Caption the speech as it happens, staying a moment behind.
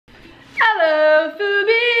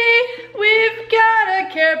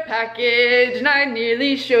package and I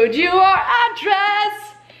nearly showed you our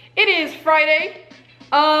address. It is Friday.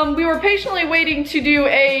 We were patiently waiting to do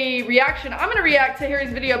a reaction. I'm gonna react to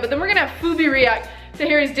Harry's video, but then we're gonna have Foobie react to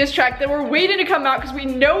Harry's diss track that we're waiting to come out because we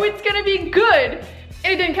know it's gonna be good,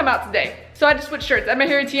 and it didn't come out today. So I just switched shirts. I had my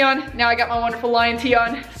Harry tee on, now I got my wonderful Lion tee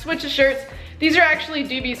on. Switch of shirts. These are actually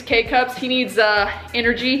Doobie's K-Cups. He needs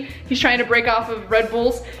energy. He's trying to break off of Red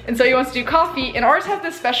Bulls, and so he wants to do coffee, and ours have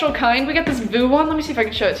this special kind. We got this Voo one. Let me see if I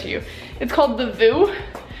can show it to you. It's called the Voo,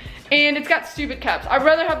 and it's got stupid cups. I'd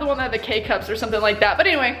rather have the one that had the K-Cups or something like that. But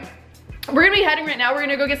anyway, we're gonna be heading right now. We're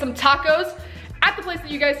gonna go get some tacos at the place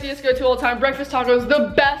that you guys see us go to all the time. Breakfast tacos,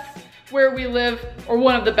 the best where we live, or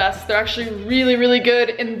one of the best. They're actually really, really good.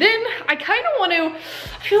 And then I kind of want to,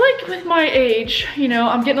 I feel like with my age, you know,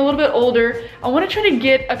 I'm getting a little bit older. I want to try to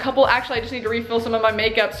get a couple, actually I just need to refill some of my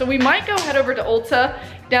makeup. So we might go head over to Ulta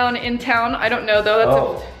down in town. I don't know though.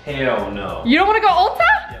 That's hell no. You don't want to go Ulta?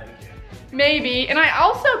 Yeah, we can. Maybe. And I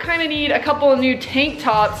also kind of need a couple of new tank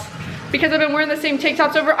tops because I've been wearing the same tank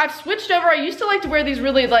tops over. I've switched over. I used to like to wear these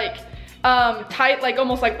really like tight, like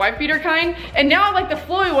almost like wife beater kind, and now I like the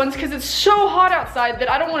flowy ones because it's so hot outside that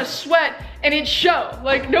I don't want to sweat and it show.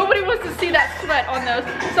 Like nobody wants to see that sweat on those,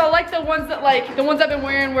 so I like the ones that like the ones I've been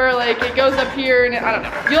wearing where like it goes up here and I don't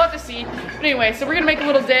know, you'll have to see. But anyway, so we're gonna make a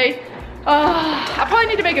little day. I probably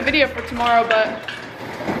need to make a video for tomorrow, but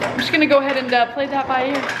I'm just gonna go ahead and play that by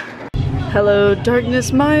ear. Hello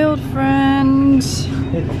darkness, my old friends.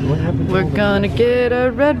 Hey, what happened to We're gonna get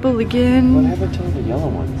a Red Bull again. What happened to the yellow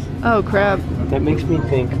ones? Oh crap. That makes me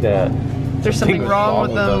think that there's something wrong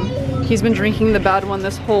with them. He's been drinking the bad one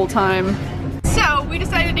this whole time. So we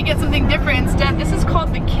decided to get something different instead. This is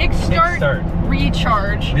called the Kickstart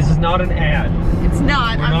Recharge. This is not an ad. It's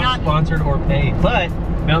not. We're not sponsored or paid. But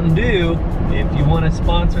Mountain Dew, if you want to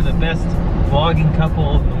sponsor the best vlogging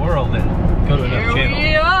couple in the world, then go to another channel.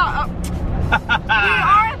 We are. We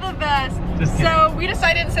are the best. So we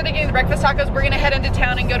decided instead of getting the breakfast tacos, we're gonna head into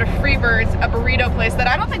town and go to Freebird's, a burrito place that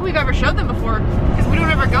I don't think we've ever showed them before because we don't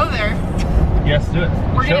ever go there. Yes, do it.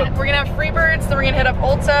 We're gonna have Freebird's, then we're gonna hit up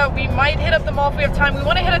Ulta. We might hit up the mall if we have time. We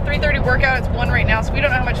want to hit a 3:30 workout. It's 1 right now, so we don't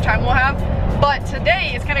know how much time we'll have. But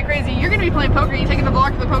today is kind of crazy. You're gonna be playing poker. Are you taking the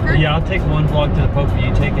vlog to the poker? Yeah, I'll take one vlog to the poker.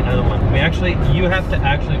 You take another one. You have to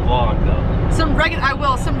actually vlog though. I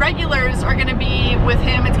will. Some regulars are gonna be with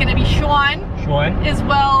him. It's gonna be Sean. As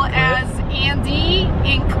well as Andy.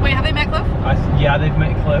 Wait, have they met Cliff? Yeah, they've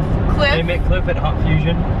met Cliff. They met Cliff at Hot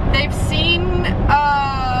Fusion. They've seen,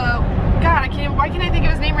 God, why can't I think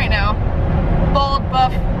of his name right now? Bald,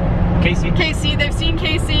 buff. Casey. They've seen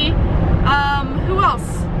Casey. Who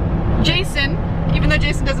else? Jason. Even though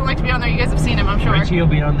Jason doesn't like to be on there, you guys have seen him, I'm sure. Richie will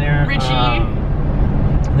be on there. Richie.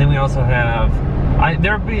 Then we also have,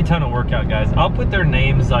 there'll be a ton of workout guys. I'll put their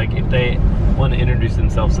names like if they want to introduce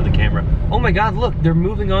themselves to the camera. Oh my God, look, they're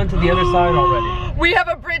moving on to the other side already. We have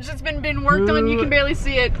a bridge that's been worked on. You can barely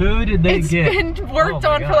see it. Who did they get? It's been worked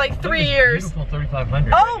on for like 3 years. Beautiful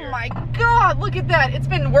 3500. Oh my God, look at that. It's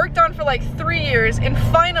been worked on for like 3 years, and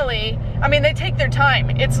finally, I mean, they take their time.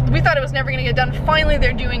 We thought it was never gonna get done. Finally,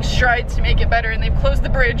 they're doing strides to make it better, and they've closed the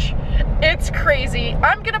bridge. It's crazy.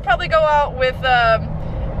 I'm gonna probably go out with the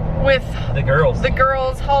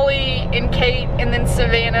girls, Holly and Kate, and then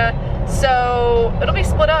Savannah. So it'll be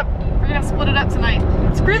split up. We're gonna split it up tonight.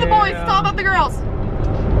 Screw the boys, it's all about the girls.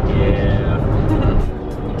 Yeah.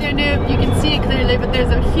 Don't know if you can see it clearly, but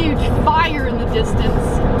there's a huge fire in the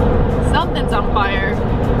distance. Something's on fire.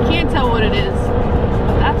 Can't tell what it is.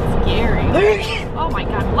 That's scary. Oh my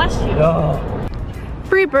God, bless you. Oh.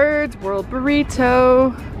 Freebird's World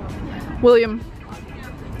Burrito. William,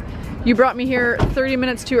 you brought me here 30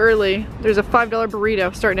 minutes too early. There's a $5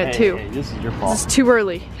 burrito starting at 2. Hey, this is your fault. This is too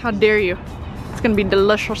early. How dare you? It's gonna be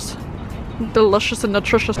delicious. Delicious and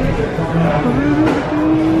nutritious.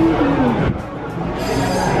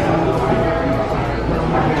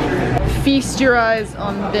 Feast your eyes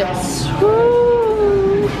on this.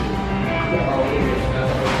 Woo.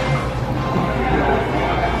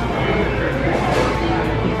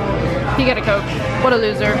 He got a Coke. What a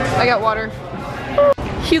loser. I got water.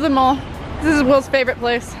 Hewlett Mall. This is Will's favorite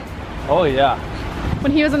place. Oh yeah.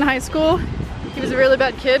 When he was in high school, he was a really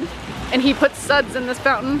bad kid, and he put suds in this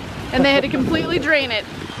fountain, and they had to completely drain it.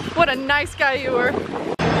 What a nice guy you were.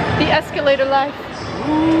 The escalator life.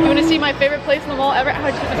 You want to see my favorite place in the mall ever?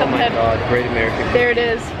 How'd you put it on my head? God, Great American Cookie. There it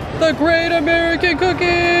is. The Great American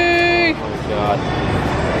Cookie! Oh God.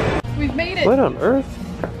 We've made it. What on earth?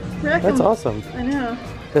 That's awesome. I know.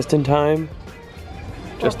 Just in time.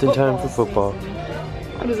 Just in time for football.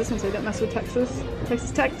 What does this one say? Don't mess with Texas.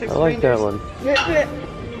 Texas Tech, Texas I like that one.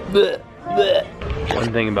 Rangers.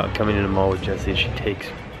 One thing about coming in a mall with Jessie is she takes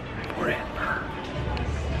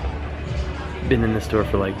Been in the store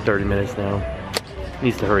for like 30 minutes now.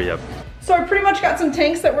 Needs to hurry up. So I pretty much got some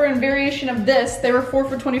tanks that were in variation of this. They were 4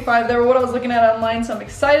 for $25. They were what I was looking at online, so I'm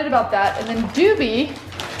excited about that. And then Doobie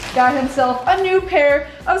got himself a new pair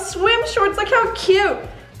of swim shorts. Look how cute.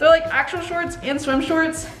 They're like actual shorts and swim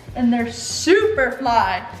shorts, and they're super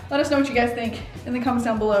fly. Let us know what you guys think in the comments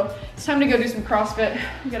down below. It's time to go do some CrossFit.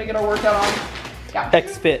 We gotta get our workout on. Yeah.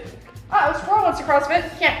 X-Fit. Oh, Squirrel wants to CrossFit.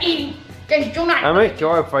 Yeah, I'm eating. Guys, do not. I'm gonna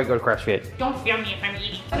enjoy before I go to CrossFit. Don't film me if I'm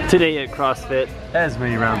eating. Today at CrossFit, as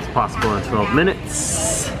many rounds as possible in 12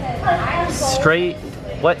 minutes. Straight,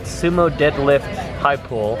 sumo deadlift, high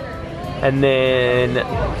pull, and then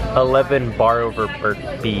 11 bar over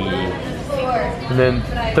burpee. And then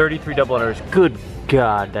 33 double unders. Good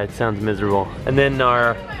God, that sounds miserable. And then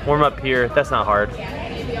our warm up here, that's not hard.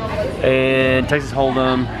 And Texas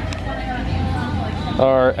Hold'em.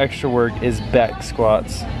 Our extra work is back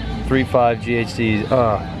squats. 3-5 GHDs.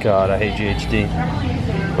 Oh God, I hate GHD.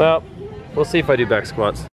 Well, we'll see if I do back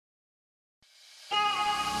squats.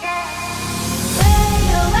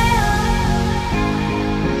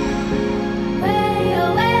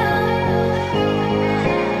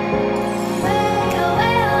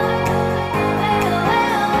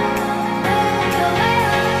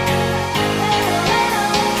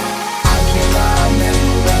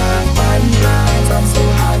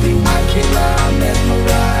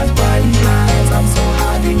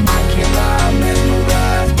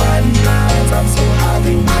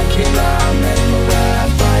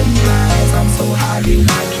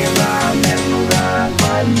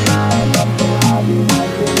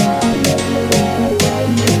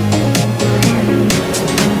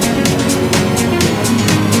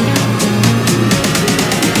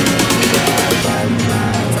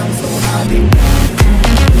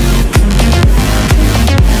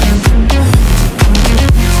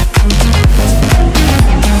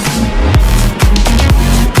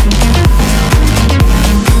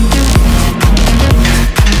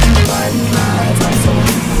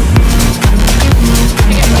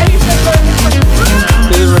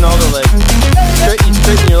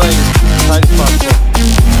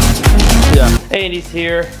 Andy's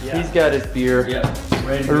here. Yeah. He's got his beer. Yeah.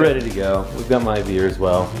 We're ready to go. We've got my beer as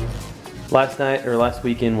well. Last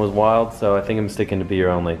weekend was wild, so I think I'm sticking to beer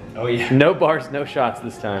only. Oh yeah. No bars, no shots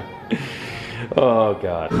this time. Oh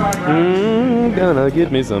God. Gonna get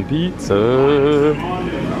me some pizza.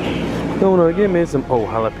 Gonna get me some,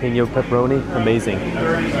 jalapeno pepperoni. Amazing.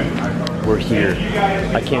 We're here.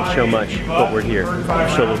 I can't show much, but we're here.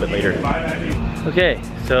 I'll show a little bit later. Okay,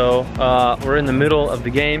 so we're in the middle of the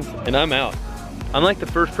game, and I'm out. I'm like the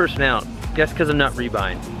first person out. Guess because I'm not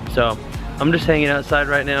rebuying. So I'm just hanging outside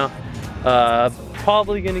right now.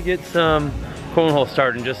 Probably gonna get some cornhole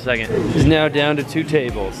started in just a second. It's now down to 2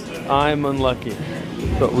 tables. I'm unlucky,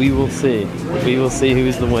 but we will see. We will see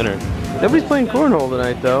who's the winner. Nobody's playing cornhole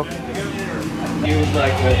tonight though. He was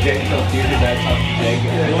like,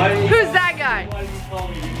 who's that guy?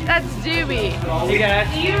 That's Doobie. Hey guys.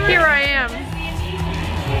 Here I am.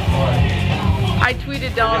 I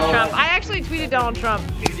tweeted Donald Trump. I actually tweeted Donald Trump.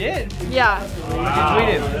 You did? Yeah. Wow.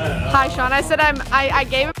 You tweeted. Hi Sean. I said I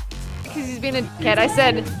gave him because he's being a dickhead. I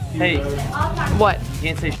said, hey, what? You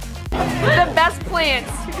can't say the best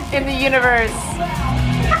plants in the universe.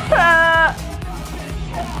 That's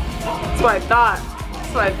what I thought.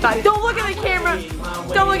 That's what I thought. Don't look at the camera.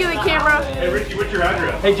 Don't look at the camera. Hey Richie, what's your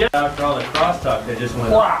address? Hey Jeff. After all the crosstalk, they just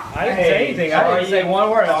went. Wow. I didn't say anything. I didn't say one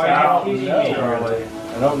word. I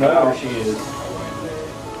don't know where she is.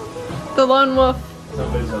 The lone wolf.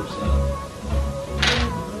 Somebody's upset.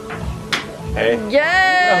 Hey.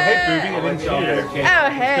 Yeah. Oh, hey, Foobie. I didn't see you there. Oh,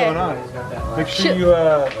 hey. What's going on? Make sure you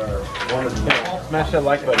smash that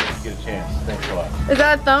like button if you get a chance. Thanks a lot. Is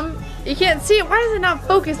that a thumb? You can't see it. Why is it not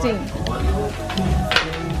focusing?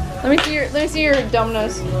 Let me see your dumb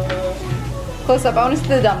nose. Close up. I want to see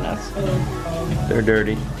the dumb nose. They're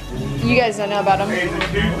dirty. You guys don't know about them. Hey, it's a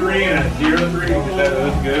 2-3 and a 0-3. That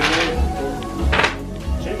looks good.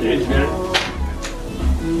 It's good.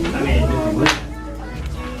 I mean,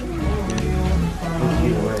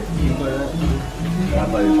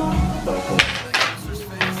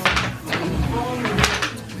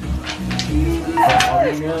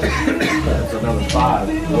 that's another 5.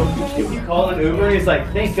 He called an Uber and he's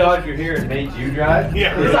like, thank God you're here and made you drive.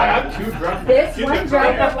 Yeah, he's like, I'm too drunk. This one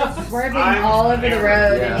driver was swerving all over the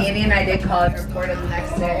road, and Andy and I did call and report it the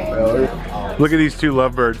next day. Look at these 2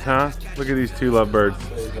 lovebirds, huh? Look at these 2 lovebirds.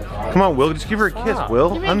 Come on, Will, just give her a kiss, Will.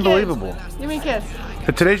 Give me a Unbelievable. kiss. Give me a kiss.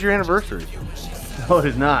 But today's your anniversary. No, it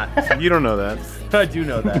is not. You don't know that. I do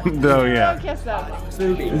know that. Oh yeah. Kiss them.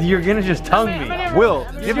 You're gonna just tongue me. Will,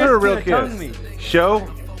 give her a real Just gonna tongue kiss. me. Show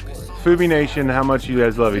Foobie Nation how much you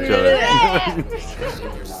guys love each other.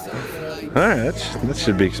 Alright, that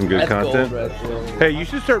should be some good content. Hey, you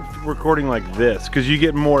should start recording like this, because you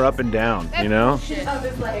get more up and down, you know?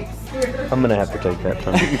 I'm gonna have to take that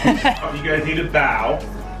from you. You guys need to bow.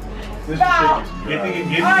 Bow. Get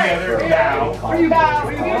together, bow. Are you bow?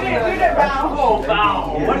 Are you doing it? Do it, bow. Oh,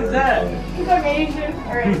 bow. What is that? He's like Asian.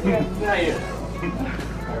 Alright, good. There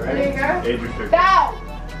you go. Age restriction. Bow.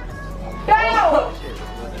 Bow.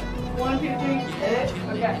 1, 2, 3.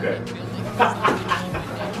 Okay. Good.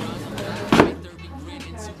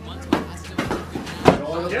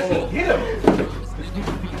 Jesse, get him!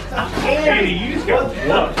 Andy, you just got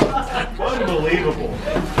whooped. Unbelievable.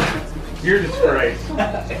 You're a disgrace.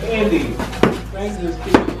 Andy, Fangs is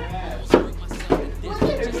kicking ass.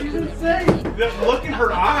 Look at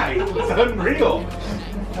her eye. It's unreal.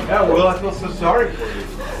 Yeah, Will, I feel so sorry for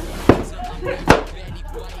you.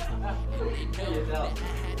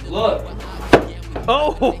 Look.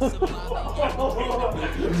 Oh!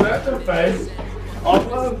 Is that the face?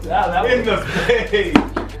 Almost. Yeah, that In the face.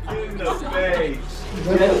 In the face.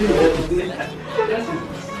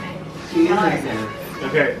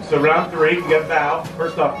 Okay, so round 3, you got bow.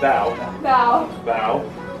 First off, bow. Bow. Bow.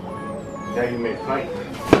 Now you may fight.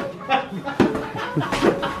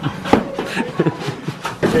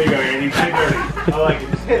 There you go, Andy. Get dirty. I like it.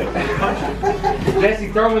 Just hit him. Punch him. Jesse,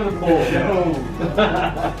 throw him in the pool.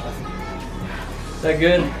 Is that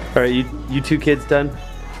good? All right, you two kids done?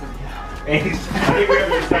 Andy's, I think we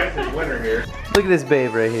have a decisive winner here. Look at this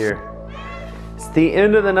babe right here. It's the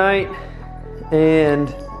end of the night,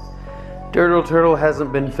 and Turtle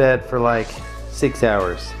hasn't been fed for like 6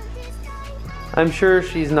 hours. I'm sure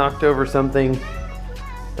she's knocked over something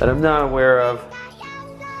that I'm not aware of.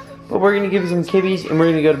 But we're gonna give her some kibbies and we're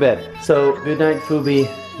gonna go to bed. So good night, Foobie.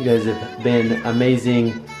 You guys have been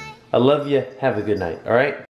amazing. I love you. Have a good night, all right?